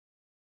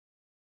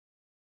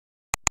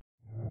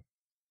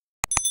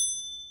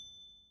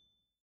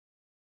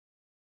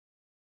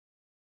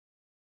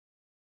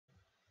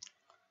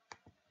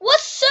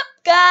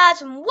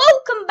guys, and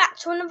welcome back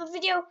to another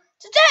video.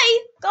 Today,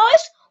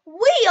 guys,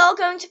 we are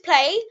going to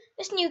play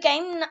this new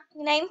game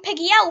named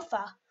Piggy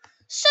Alpha.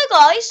 So,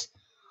 guys,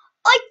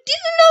 I do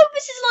know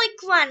this is like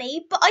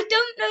Granny, but I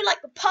don't know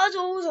like the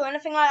puzzles or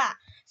anything like that.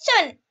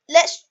 So,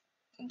 let's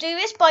do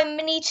this by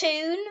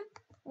Minitoon.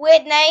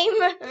 Weird name.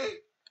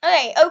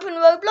 Okay, open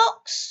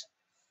Roblox.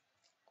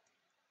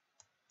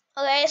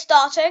 Okay,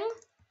 starting.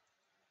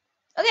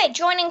 Okay,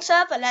 joining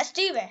server. Let's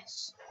do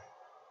this.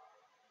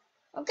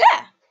 Okay.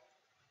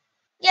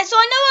 Yeah, so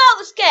I know about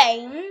this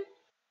game,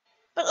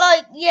 but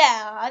like,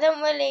 yeah, I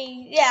don't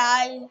really,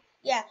 yeah.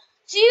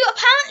 So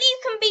apparently you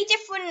can be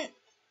different,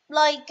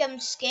 like,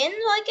 skins,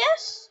 I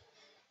guess,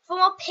 for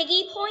more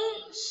Piggy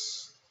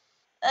points.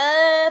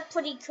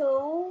 Pretty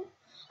cool.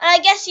 And I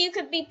guess you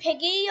could be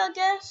Piggy, I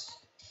guess.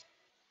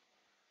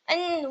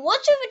 And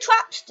what do the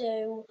traps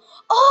do?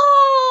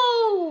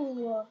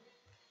 Oh!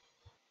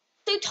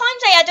 So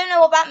times 8, I don't know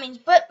what that means,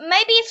 but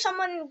maybe if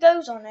someone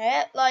goes on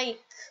it, like,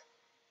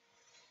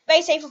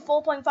 they say for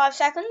 4.5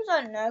 seconds,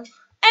 I don't know.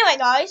 Anyway,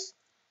 guys,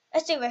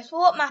 let's do this.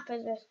 What map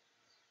is this?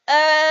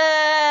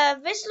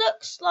 This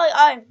looks like,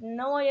 I have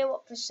no idea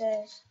what this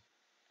is.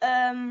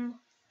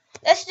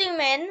 Let's zoom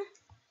in.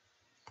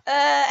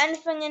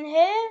 Anything in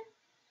here?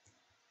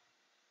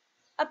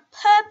 A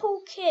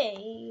purple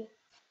key.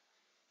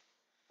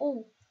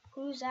 Oh,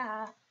 who's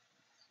that?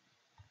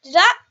 Is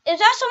that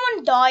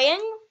someone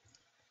dying?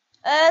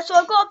 So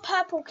I've got a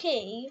purple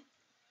key.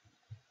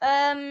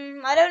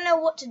 I don't know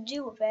what to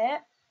do with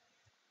it.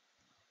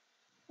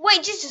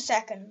 Wait, just a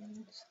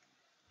second.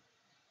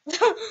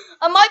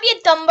 I might be a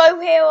Dumbo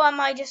here, or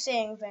am I just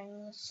seeing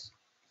things?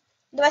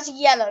 That's a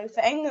yellow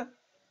thing. Wait,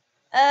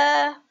 at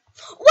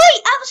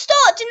the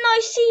start, didn't I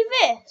see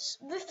this?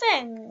 The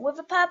thing with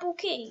the purple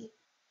key?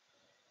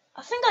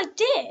 I think I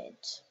did.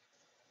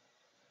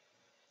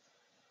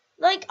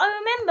 Like, I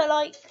remember,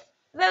 like,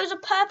 there was a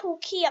purple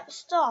key at the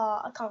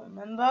start. I can't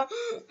remember.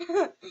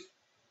 Wait,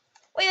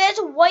 there's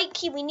a white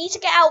key. We need to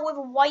get out with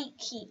a white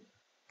key.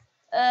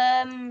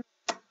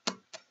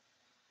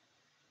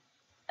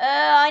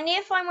 I need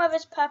to find where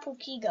this purple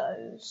key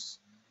goes.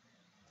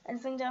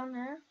 Anything down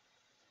there?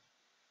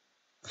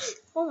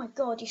 Oh my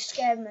god, you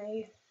scared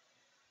me.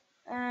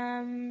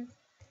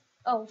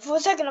 Oh, for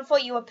a second I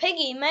thought you were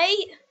Piggy,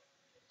 mate.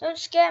 Don't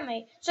scare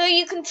me. So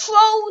you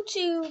control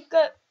to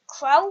go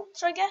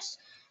crouch, I guess.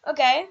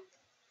 Okay.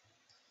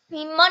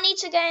 Need money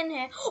to get in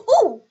here.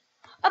 Oh,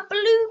 a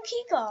blue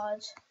key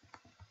card,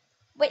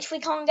 which we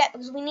can't get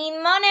because we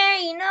need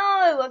money.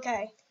 No,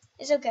 okay.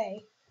 It's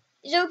okay.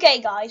 It's okay,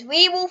 guys.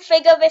 We will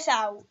figure this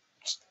out.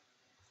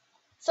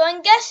 So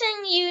I'm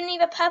guessing you need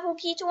a purple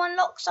key to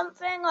unlock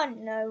something. I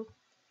don't know.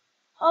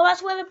 Oh,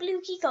 that's where the blue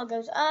key card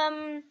goes.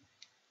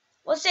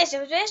 What's this?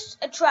 Is this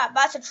a trap?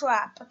 That's a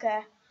trap.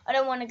 Okay. I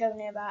don't want to go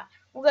near that.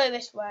 We'll go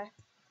this way.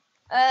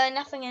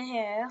 Nothing in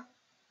here.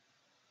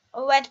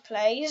 A red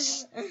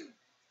place.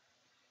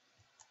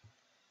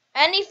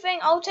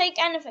 Anything? I'll take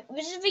anything.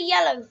 This is the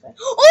yellow thing.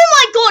 Oh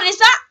my god, is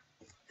that?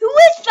 Who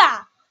is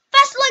that?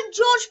 That's like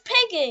George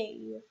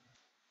Piggy.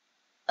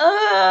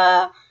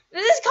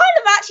 This is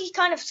actually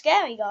kind of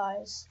scary,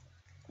 guys.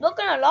 Not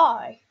gonna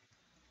lie.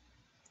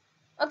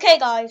 Okay,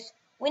 guys.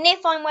 We need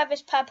to find where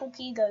this purple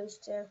key goes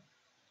to.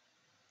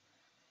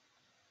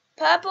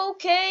 Purple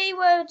key,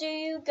 where do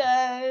you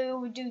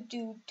go?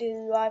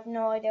 Do. I have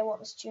no idea what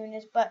this tune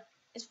is, but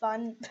it's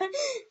fun.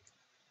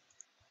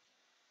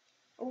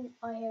 Oh,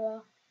 I hear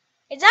her.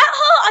 Is that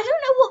her? I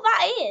don't know what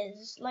that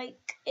is.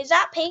 Like, is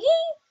that Piggy?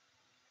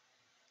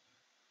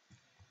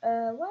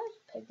 Where's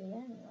Piggy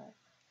anyway?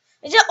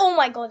 Is it? Oh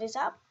my god, is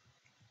that?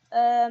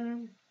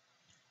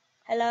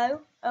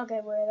 Hello? Okay,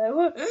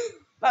 weirdo.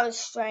 That was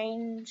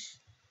strange.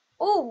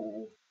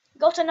 Oh,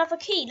 got another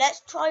key.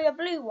 Let's try a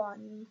blue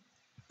one.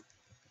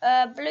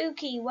 Blue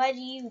key, where do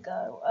you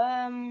go?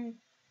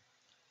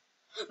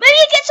 Maybe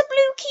it gets a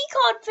blue key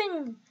card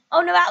thing.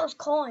 Oh no, that was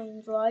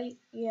coins, right?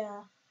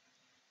 Yeah.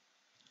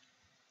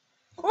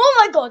 Oh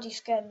my god, you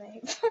scared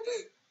me.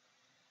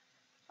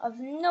 I've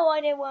no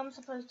idea where I'm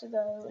supposed to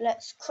go.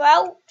 Let's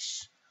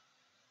crouch.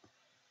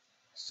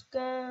 Let's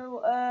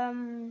go,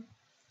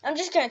 I'm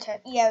just gonna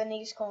take, in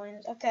these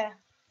coins, okay.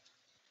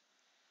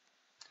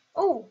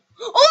 Oh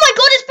my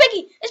god, it's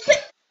Piggy! It's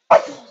Piggy!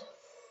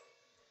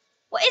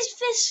 What is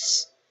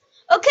this?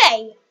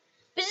 Okay,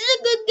 this is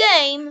a good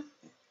game,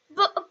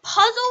 but the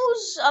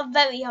puzzles are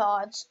very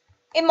hard,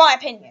 in my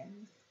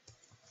opinion.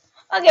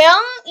 Okay,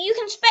 you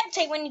can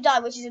spectate when you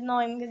die, which is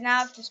annoying because now I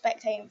have to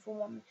spectate him for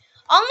 1 minute.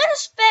 I'm gonna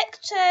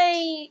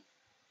spectate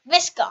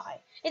this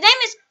guy. His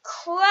name is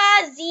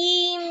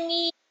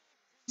Krazimi06.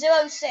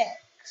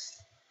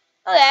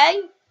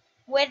 Okay,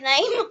 weird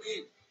name.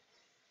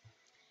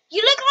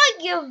 You look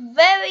like you're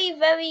very,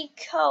 very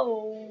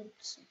cold.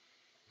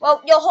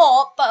 Well, you're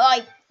hot, but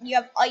like you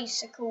have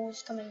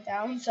icicles coming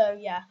down, so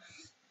yeah.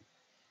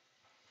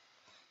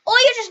 Or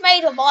you're just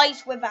made of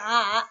ice with a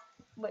hat,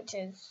 which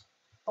is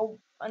a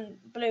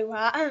blue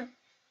hat.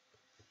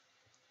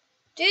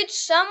 Dude,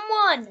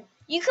 someone!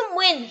 You can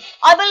win.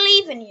 I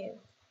believe in you.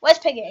 Where's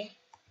Piggy?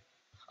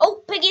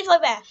 Oh, Piggy's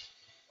right there.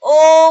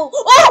 Oh,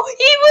 oh,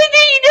 he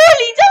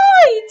nearly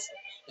died.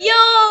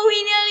 Yo,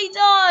 he nearly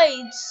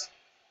died.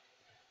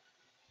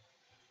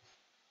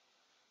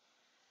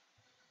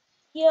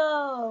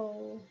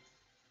 Yo.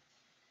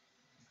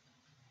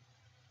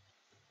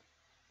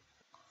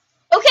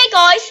 Okay,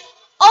 guys,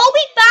 I'll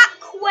be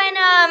back when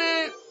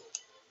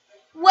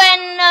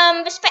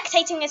the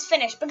spectating is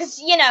finished because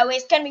you know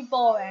it's gonna be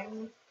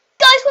boring.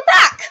 Guys, we're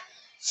back.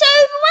 So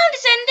the round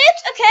has ended.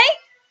 Okay.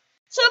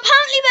 So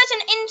apparently there's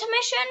an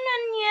intermission,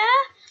 and yeah.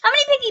 How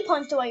many piggy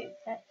points do I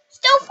get?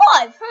 Still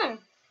 5.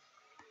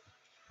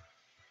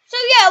 So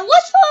yeah,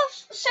 what's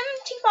for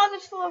 75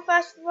 is for the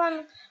first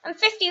one, and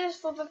 50 is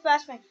for the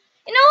first thing.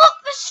 You know what?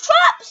 The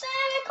straps,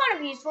 they're kind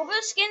of useful, but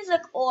the skins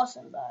look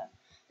awesome though.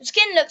 The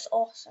skin looks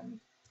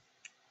awesome.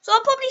 So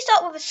I'll probably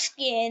start with the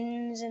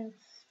skins and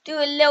do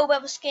a little bit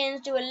of the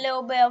skins, do a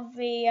little bit of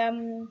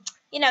the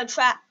you know,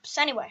 traps.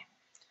 Anyway.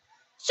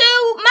 So,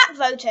 map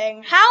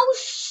voting.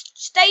 House,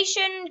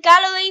 station,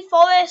 gallery,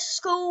 forest,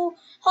 school,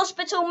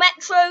 hospital,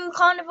 metro,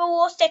 carnival,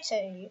 or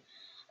city?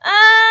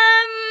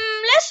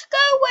 Let's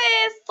go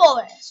with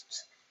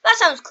forest. That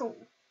sounds cool.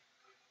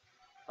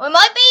 Or it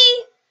might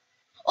be...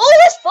 Oh,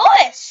 it's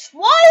forest.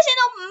 Why is it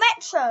not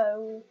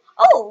metro?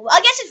 Oh,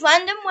 I guess it's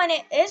random when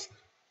it is.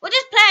 We'll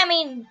just play, I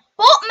mean,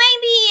 bot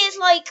maybe is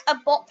like a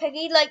bot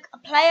piggy. Like, a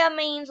player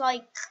means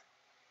like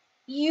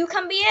you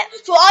can be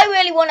it. So I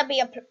really want to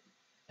be a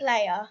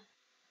player.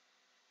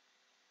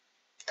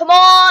 Come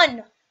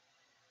on!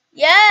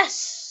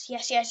 Yes!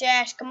 Yes, yes,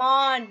 yes, come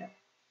on.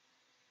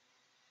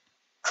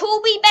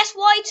 Colby, best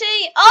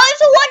whitey. Oh, it's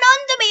the one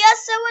under me.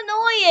 That's so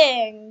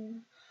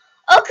annoying.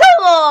 Oh,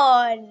 come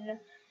on.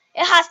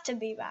 It has to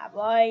be that,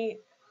 right?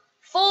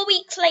 4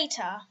 weeks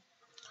later.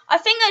 I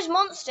think those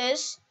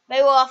monsters,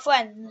 they were our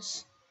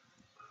friends.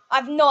 I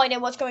have no idea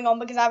what's going on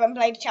because I haven't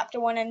played chapter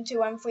 1 and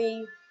 2 and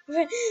 3.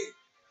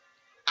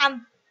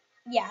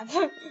 Yeah.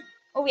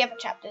 All the other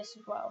chapters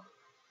as well.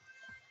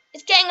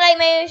 It's getting late,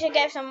 maybe we should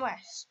get some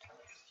rest.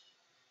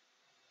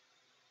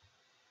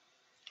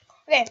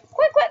 Okay,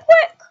 quick, quick,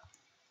 quick.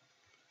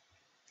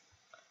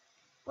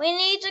 We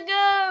need to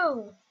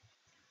go.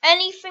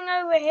 Anything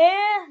over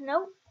here?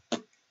 Nope.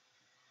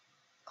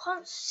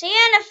 Can't see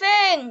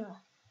anything.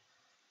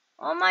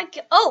 Oh my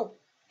god. Oh,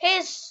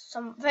 here's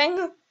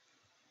something.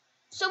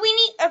 So we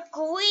need a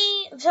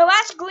green. So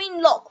that's a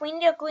green lock. We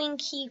need a green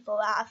key for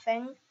that, I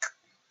think.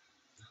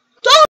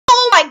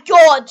 Oh my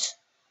god.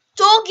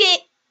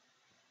 Doggy.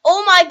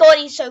 Oh my god,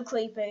 he's so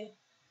creepy.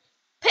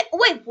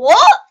 Wait,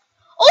 what?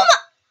 Oh my.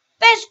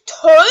 There's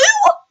 2?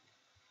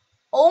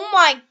 Oh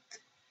my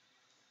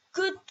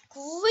good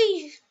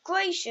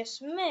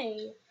gracious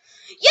me.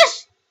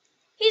 Yes.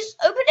 He's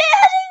opened it,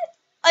 has he?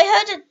 I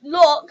heard a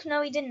lock.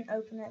 No, he didn't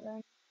open it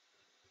then.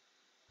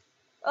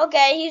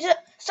 Okay,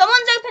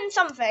 someone's opened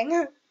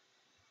something.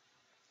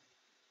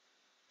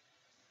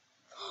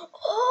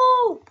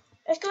 Oh,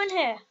 let's go in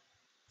here.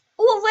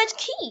 Oh, a red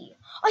key.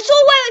 I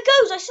saw where it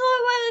goes. I saw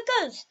where it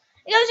goes.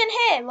 It goes in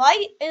here,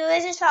 right? Or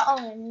is this that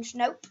orange?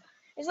 Nope.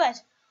 It's red.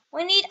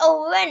 We need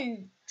a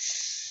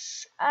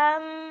wrench.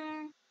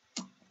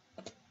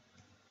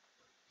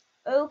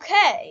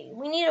 Okay.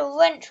 We need a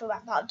wrench for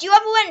that part. Do you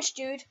have a wrench,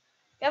 dude? Do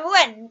you have a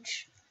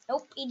wrench?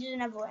 Nope, he doesn't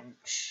have a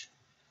wrench.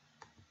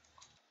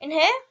 In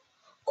here?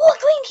 Oh,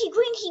 green key,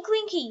 green key,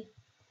 green key.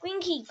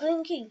 Green key,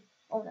 green key.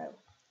 Oh, no.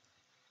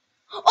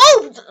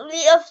 Oh,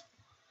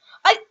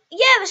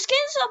 yeah, the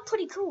skins are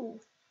pretty cool.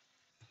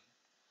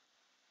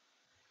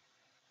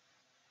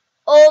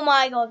 Oh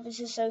my god, this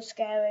is so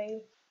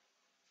scary.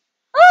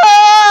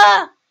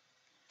 Ah!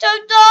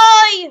 Don't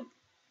die!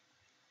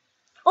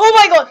 Oh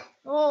my god!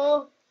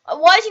 Oh,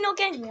 why is he not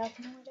getting me? I have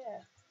no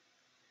idea.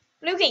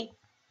 Lukey.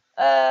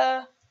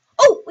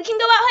 Oh, we can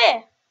go out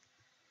here.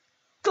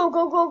 Go,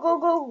 go, go, go,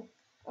 go.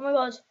 Oh my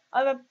god. I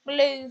have a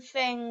blue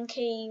thing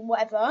key,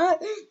 whatever.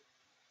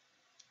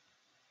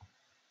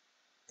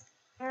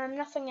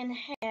 Nothing in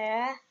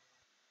here.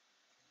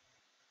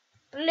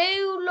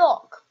 Blue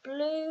lock.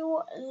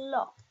 Blue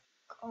lock.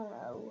 Oh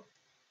no.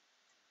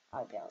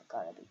 I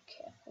gotta be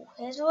careful.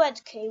 Here's a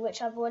red key,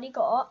 which I've already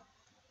got.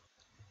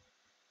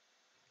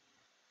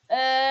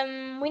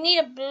 We need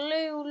a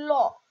blue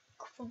lock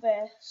for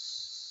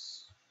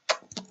this.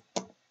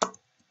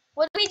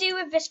 What do we do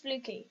with this blue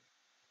key?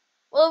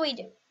 What do we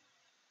do?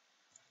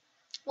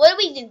 What do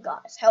we do,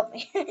 guys? Help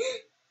me.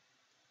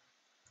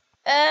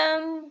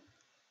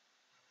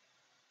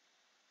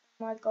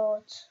 My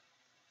god.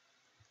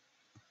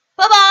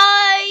 Bye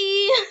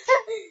bye.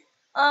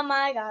 Oh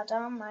my god.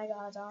 Oh my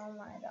god. Oh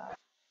my god.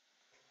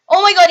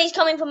 Oh my god, he's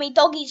coming for me.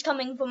 Doggy's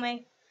coming for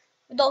me.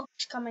 The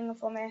dog's coming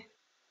for me.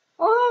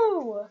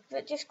 Oh,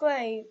 but just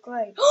grey,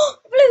 grey.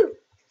 Blue.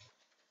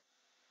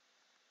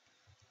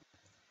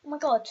 Oh my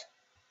god.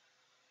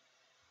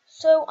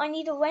 So I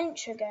need a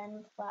wrench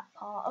again for that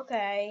part.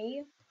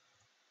 Okay.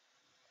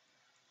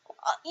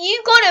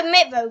 You gotta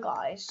admit though,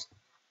 guys,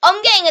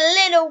 I'm getting a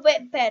little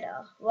bit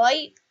better,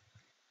 right?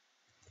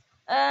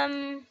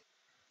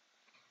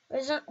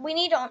 We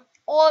need an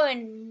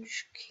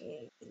orange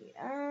key.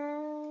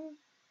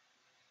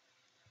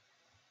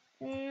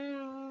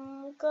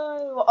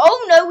 Go.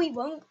 Oh no, we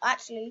won't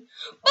actually.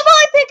 Bye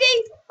bye,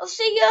 Piggy. I'll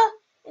see ya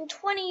in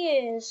 20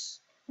 years.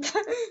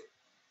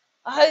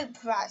 I hope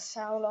that's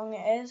how long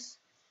it is.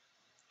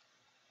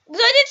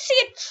 Because I did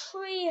see a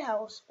tree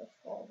house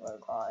before, though,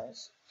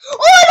 guys. Oh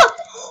my god!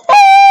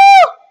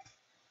 Oh!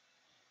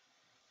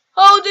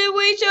 How did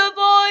we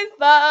survive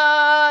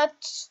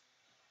that?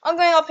 I'm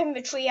going up in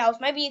the tree house.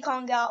 Maybe you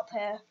can't get up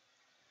here.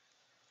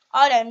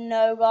 I don't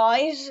know,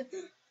 guys.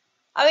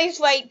 At least,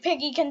 wait,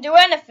 Piggy can do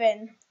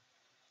anything.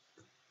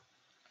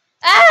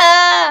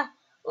 Ah!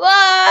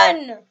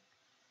 Run!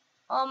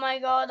 Oh my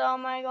god, oh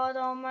my god,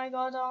 oh my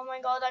god, oh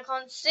my god, I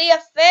can't see a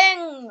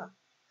thing!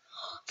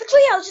 The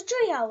treehouse, the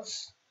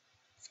treehouse!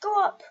 Let's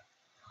go up.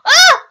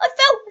 Ah! I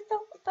fell!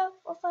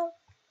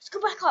 Let's go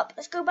back up,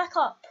 let's go back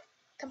up.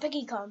 Can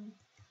Piggy come?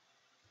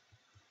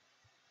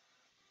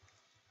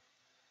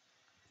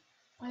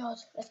 Oh my god,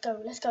 let's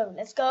go, let's go,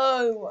 let's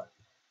go!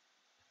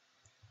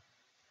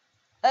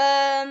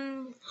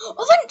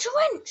 Oh, wrench, a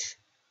wrench!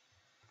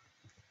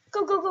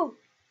 Go, go, go!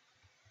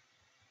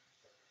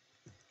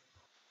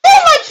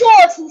 Oh my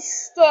god, he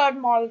scared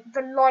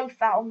the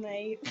life out of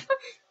me.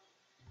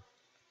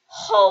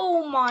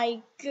 Oh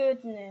my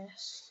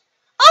goodness.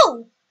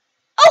 Oh!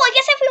 Oh, I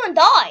guess everyone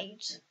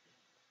died.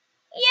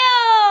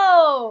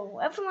 Yo!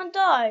 Everyone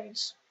died.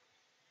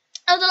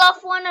 I was the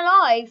last one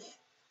alive.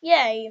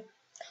 Yay.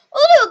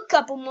 We'll do a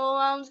couple more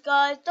rounds,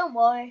 guys. Don't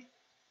worry.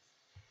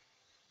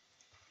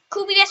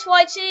 Cool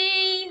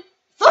BSYT.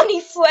 Funny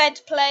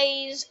Fred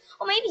plays.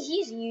 Or maybe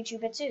he's a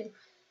YouTuber too.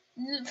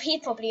 He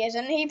probably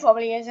isn't. He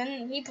probably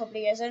isn't. He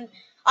probably isn't.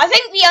 I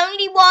think the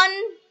only one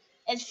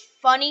is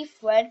Funny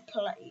Fred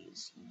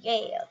Plays.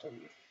 Yeah,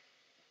 dude.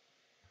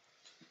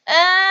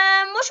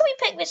 What should we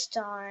pick this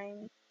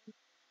time?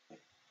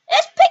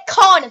 Let's pick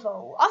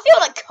Carnival. I feel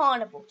like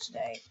Carnival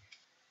today.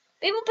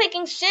 People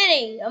picking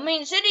City. I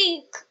mean,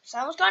 City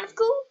sounds kind of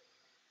cool.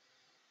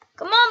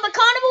 Come on, but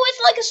Carnival is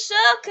like a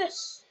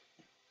circus.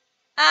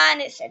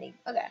 And it's City.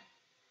 Okay.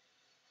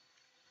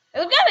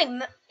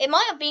 It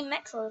might have been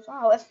Metro as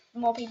well if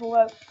more people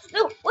wrote.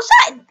 No, what's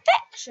that?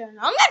 Infection.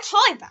 I'm gonna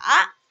try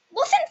that.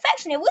 What's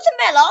infection? It wasn't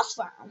there last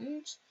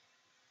round.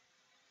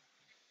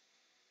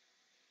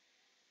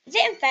 Is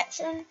it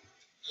infection?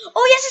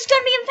 Oh yes, it's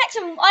gonna be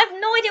infection. I have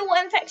no idea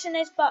what infection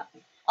is, but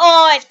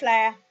oh, it's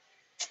player.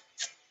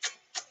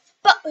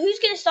 But who's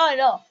gonna start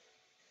it off?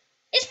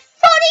 It's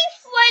Funny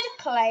Fred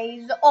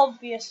Plays,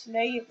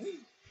 obviously.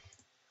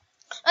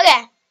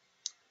 Okay.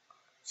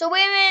 So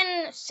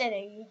we're in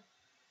City.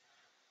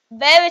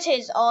 There it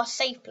is, our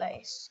safe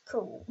place.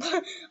 Cool.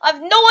 I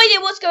have no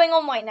idea what's going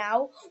on right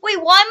now. Wait,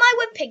 why am I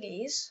with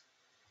piggies?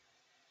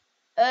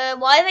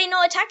 Why are they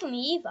not attacking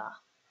me either?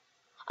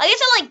 I guess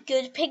they're like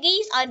good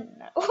piggies. I don't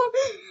know.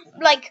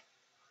 like,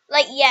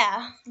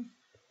 yeah.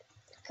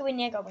 Okay, we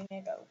need to go.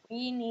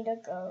 We need to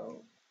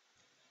go.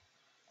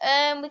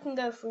 We can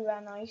go through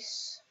that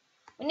nice.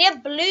 We need a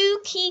blue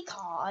key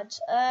card.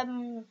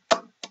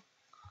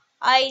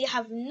 I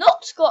have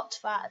not got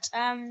that.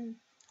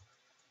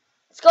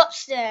 Let's go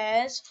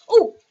upstairs.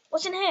 Oh,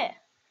 what's in here?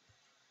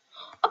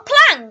 A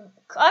plank.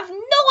 I have no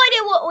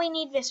idea what we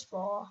need this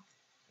for.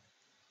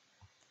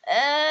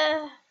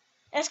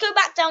 Let's go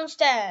back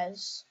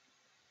downstairs.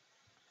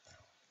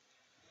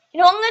 You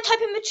know, I'm gonna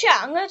type in the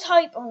chat. I'm gonna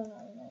type. Oh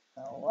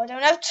no, I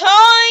don't have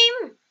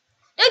time.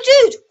 No,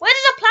 dude, where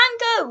does the plank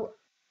go?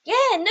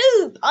 Yeah,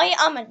 noob. I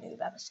am a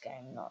noob at this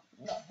game, not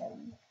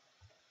him.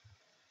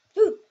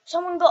 Dude,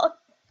 someone got a.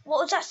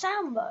 What was that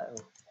sound though?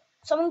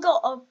 Someone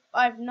got a.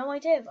 I have no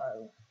idea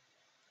though.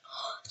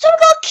 Someone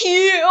got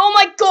cute. Oh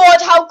my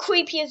god, how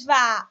creepy is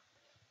that?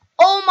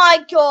 Oh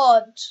my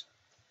god.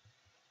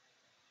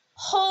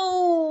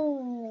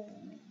 Oh.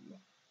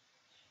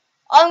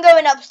 I'm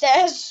going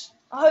upstairs.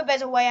 I hope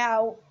there's a way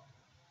out.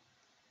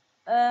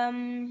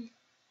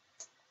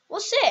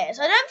 What's this?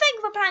 I don't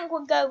think the plank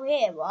would go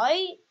here,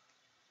 right?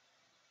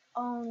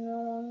 Oh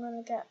no, I'm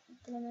gonna get.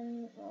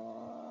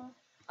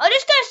 I'm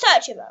just gonna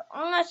search it though.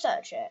 I'm gonna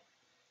search it.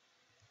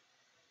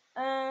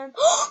 The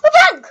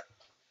plank!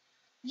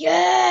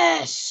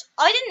 Yes!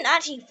 I didn't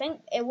actually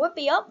think it would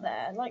be up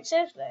there. Like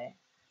seriously.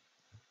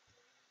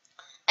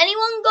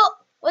 Anyone got?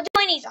 What do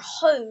I need? A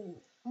hoe?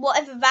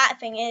 Whatever that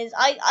thing is.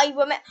 I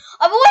remember.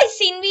 I've always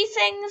seen these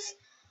things,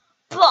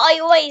 but I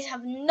always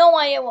have no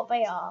idea what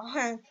they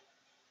are.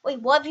 Wait,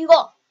 what have you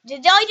got?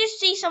 Did I just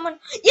see someone?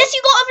 Yes,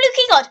 you got a blue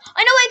key card.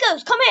 I know where it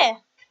goes. Come here.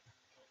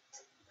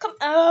 Come.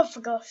 Oh,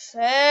 for God's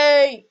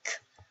sake.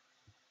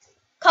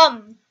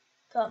 Come.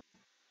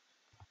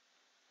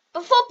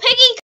 Before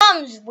Piggy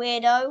comes,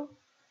 weirdo.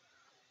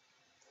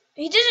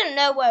 He doesn't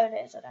know where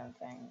it is, I don't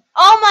think.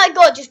 Oh my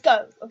god, just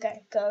go.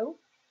 Okay, go.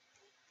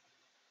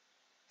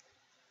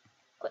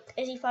 Quick,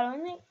 is he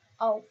following me?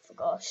 Oh, for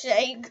God's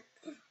sake.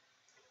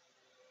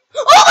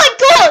 Oh my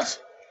god!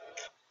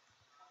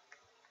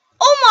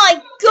 Oh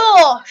my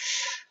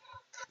gosh!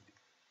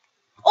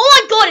 Oh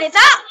my god, is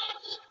that?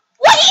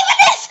 What even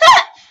is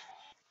that?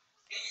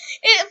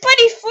 It's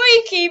pretty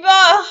freaky, but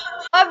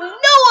I have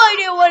no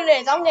idea what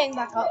it is. I'm getting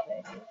back up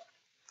there.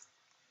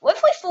 What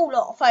if we fall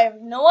off? I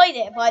have no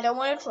idea, but I don't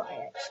want to try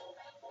it.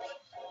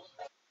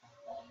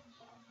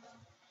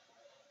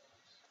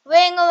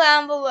 Ring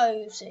around the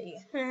rosy.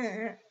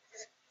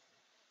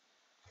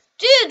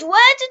 Dude,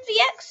 where did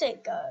the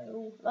exit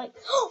go? Like,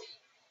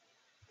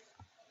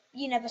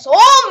 you never saw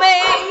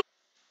me!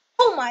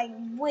 Oh my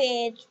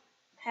weird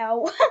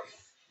hell.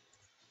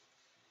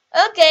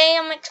 Okay,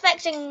 I'm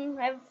expecting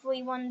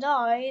everyone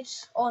died.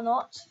 Or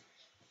not.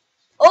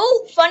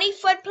 Oh, funny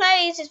Fred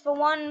plays is the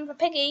one for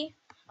Piggy.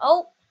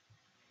 Oh,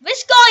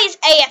 this guy is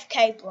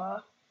AFK,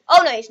 bro.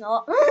 Oh, no, he's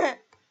not.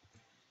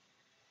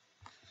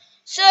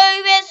 So,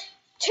 there's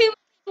 2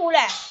 people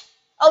left.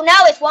 Oh,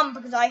 now it's 1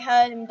 because I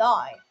heard him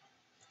die.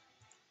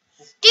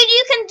 Dude,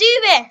 you can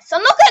do this.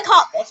 I'm not going to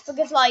cut this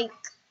because, like,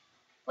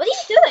 what are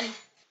you doing?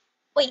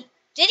 Wait,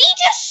 did he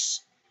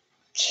just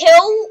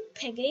kill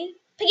Piggy?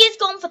 Piggy's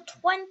gone for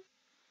 20.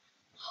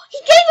 He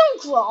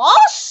gave him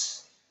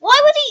grass? Why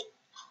would he?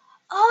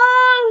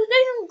 Oh, he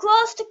gave him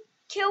grass to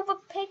kill the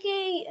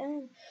Piggy.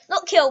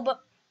 Not kill, but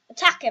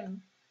attack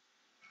him.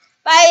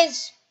 That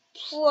is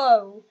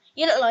pro.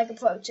 You look like a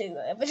pro too.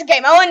 It's a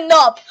game. I'm a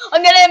knob.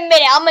 I'm gonna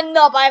admit it. I'm a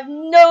knob. I have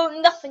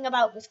nothing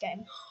about this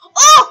game.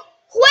 Oh,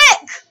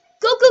 quick!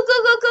 Go, go,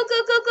 go, go, go,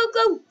 go, go, go,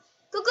 go,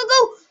 go, go,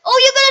 go! Oh,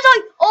 you're gonna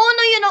die. Oh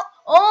no, you're not.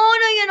 Oh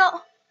no, you're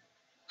not.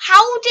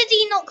 How did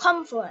he not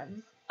come for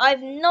him? I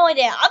have no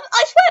idea.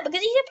 I swear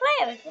because he's a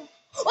player.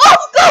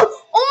 Oh, go!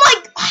 Oh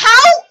my!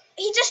 How?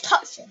 He just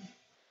touched him.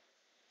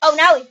 Oh,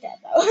 now he's dead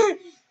though.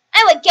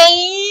 Anyway,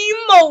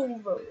 game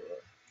over.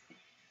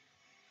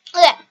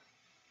 Okay.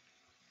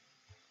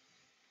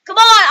 Come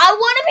on, I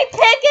want to be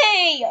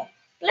Piggy!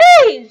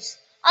 Please!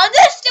 I'm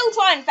gonna still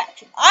try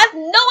infection. I have no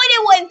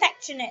idea what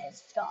infection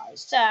is,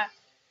 guys. So,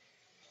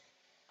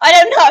 I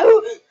don't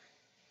know.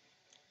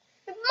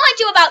 We might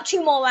do about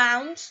 2 more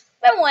rounds.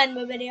 Then we'll end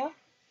the video.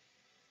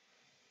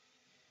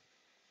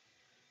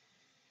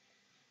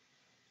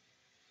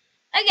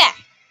 Okay.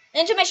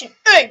 Intermission.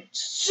 8,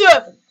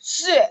 7,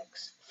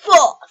 6, 5,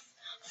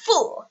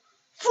 4,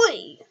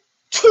 3,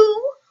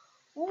 2,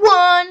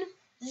 1,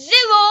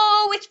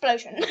 0.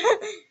 Explosion.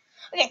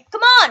 Okay,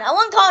 come on. I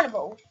want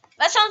carnival.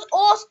 That sounds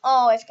awesome.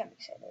 Oh, it's gonna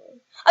be so good.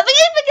 I think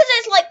it's because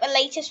it's like the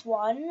latest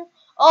one.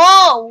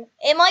 Oh,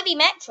 it might be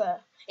Metro.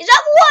 Is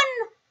that the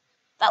one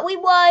that we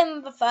were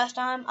in the first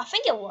time? I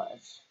think it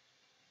was.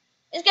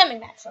 It's gonna be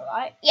Metro,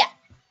 right? Yeah.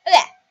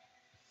 Okay.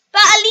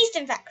 But at least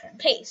infection,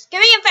 please.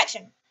 Give me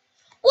infection.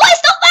 What?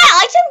 It's not that.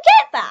 I don't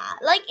get that.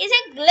 Like, is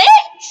it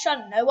glitch? I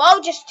don't know. Well,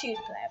 I'll just choose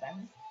player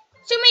then.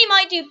 So we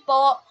might do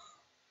bot.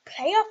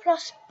 Player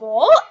plus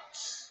bot?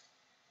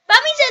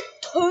 That means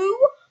there's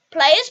 2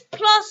 players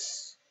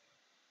plus...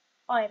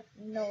 I have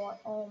no idea.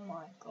 Oh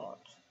my god.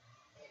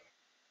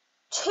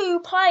 2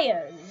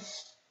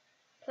 players.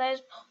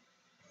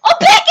 Oh,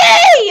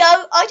 Piggy!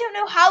 I don't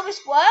know how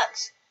this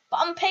works, but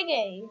I'm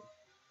Piggy.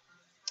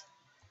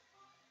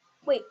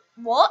 Wait,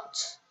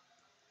 what?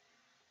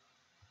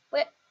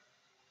 Wait,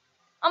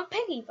 I'm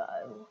Piggy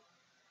though.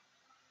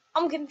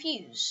 I'm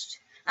confused.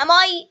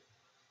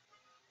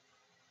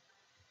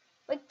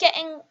 We're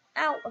getting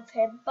out of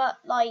here, but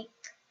like...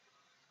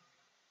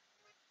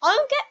 I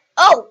don't get...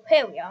 Oh,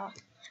 here we are.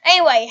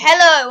 Anyway,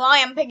 hello, I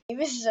am Piggy.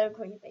 This is so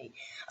creepy.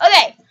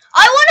 Okay,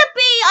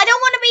 I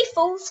don't want to be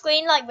full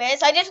screen like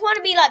this. I just want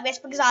to be like this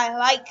because I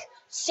like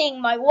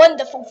seeing my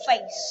wonderful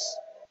face,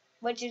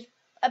 which is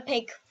a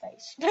pig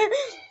face.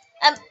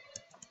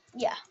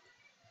 Yeah.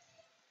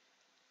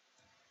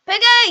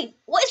 Piggy,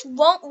 what is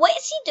wrong? What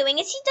is he doing?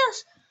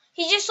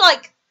 He's just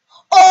like,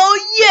 oh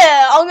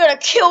yeah, I'm gonna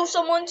kill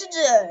someone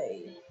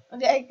today.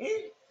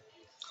 Okay.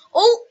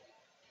 Oh,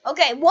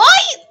 okay. Why?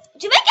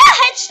 Do they get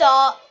a head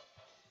start?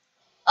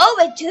 Oh,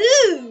 they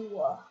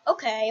do.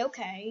 Okay,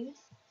 okay.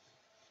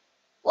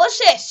 What's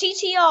this?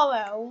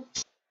 CTRL.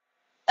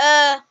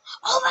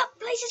 Oh, that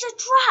place is a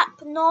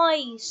trap.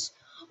 Nice.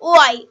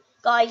 Alright,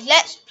 guys,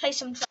 let's play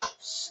some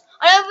traps.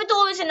 I know the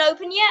door isn't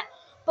open yet,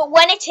 but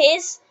when it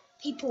is,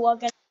 people are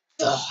gonna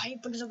die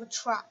because of the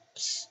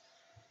traps.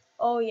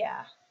 Oh,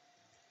 yeah.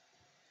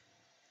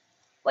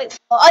 Wait,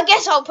 well, I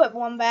guess I'll put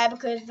one there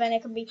because then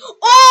it can be...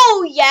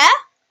 Oh, yeah.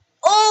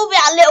 Oh,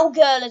 that little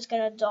girl is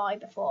gonna die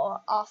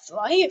after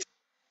I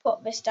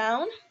put this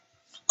down.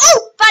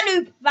 Oh, that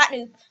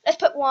noob. Let's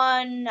put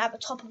one at the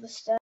top of the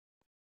stairs.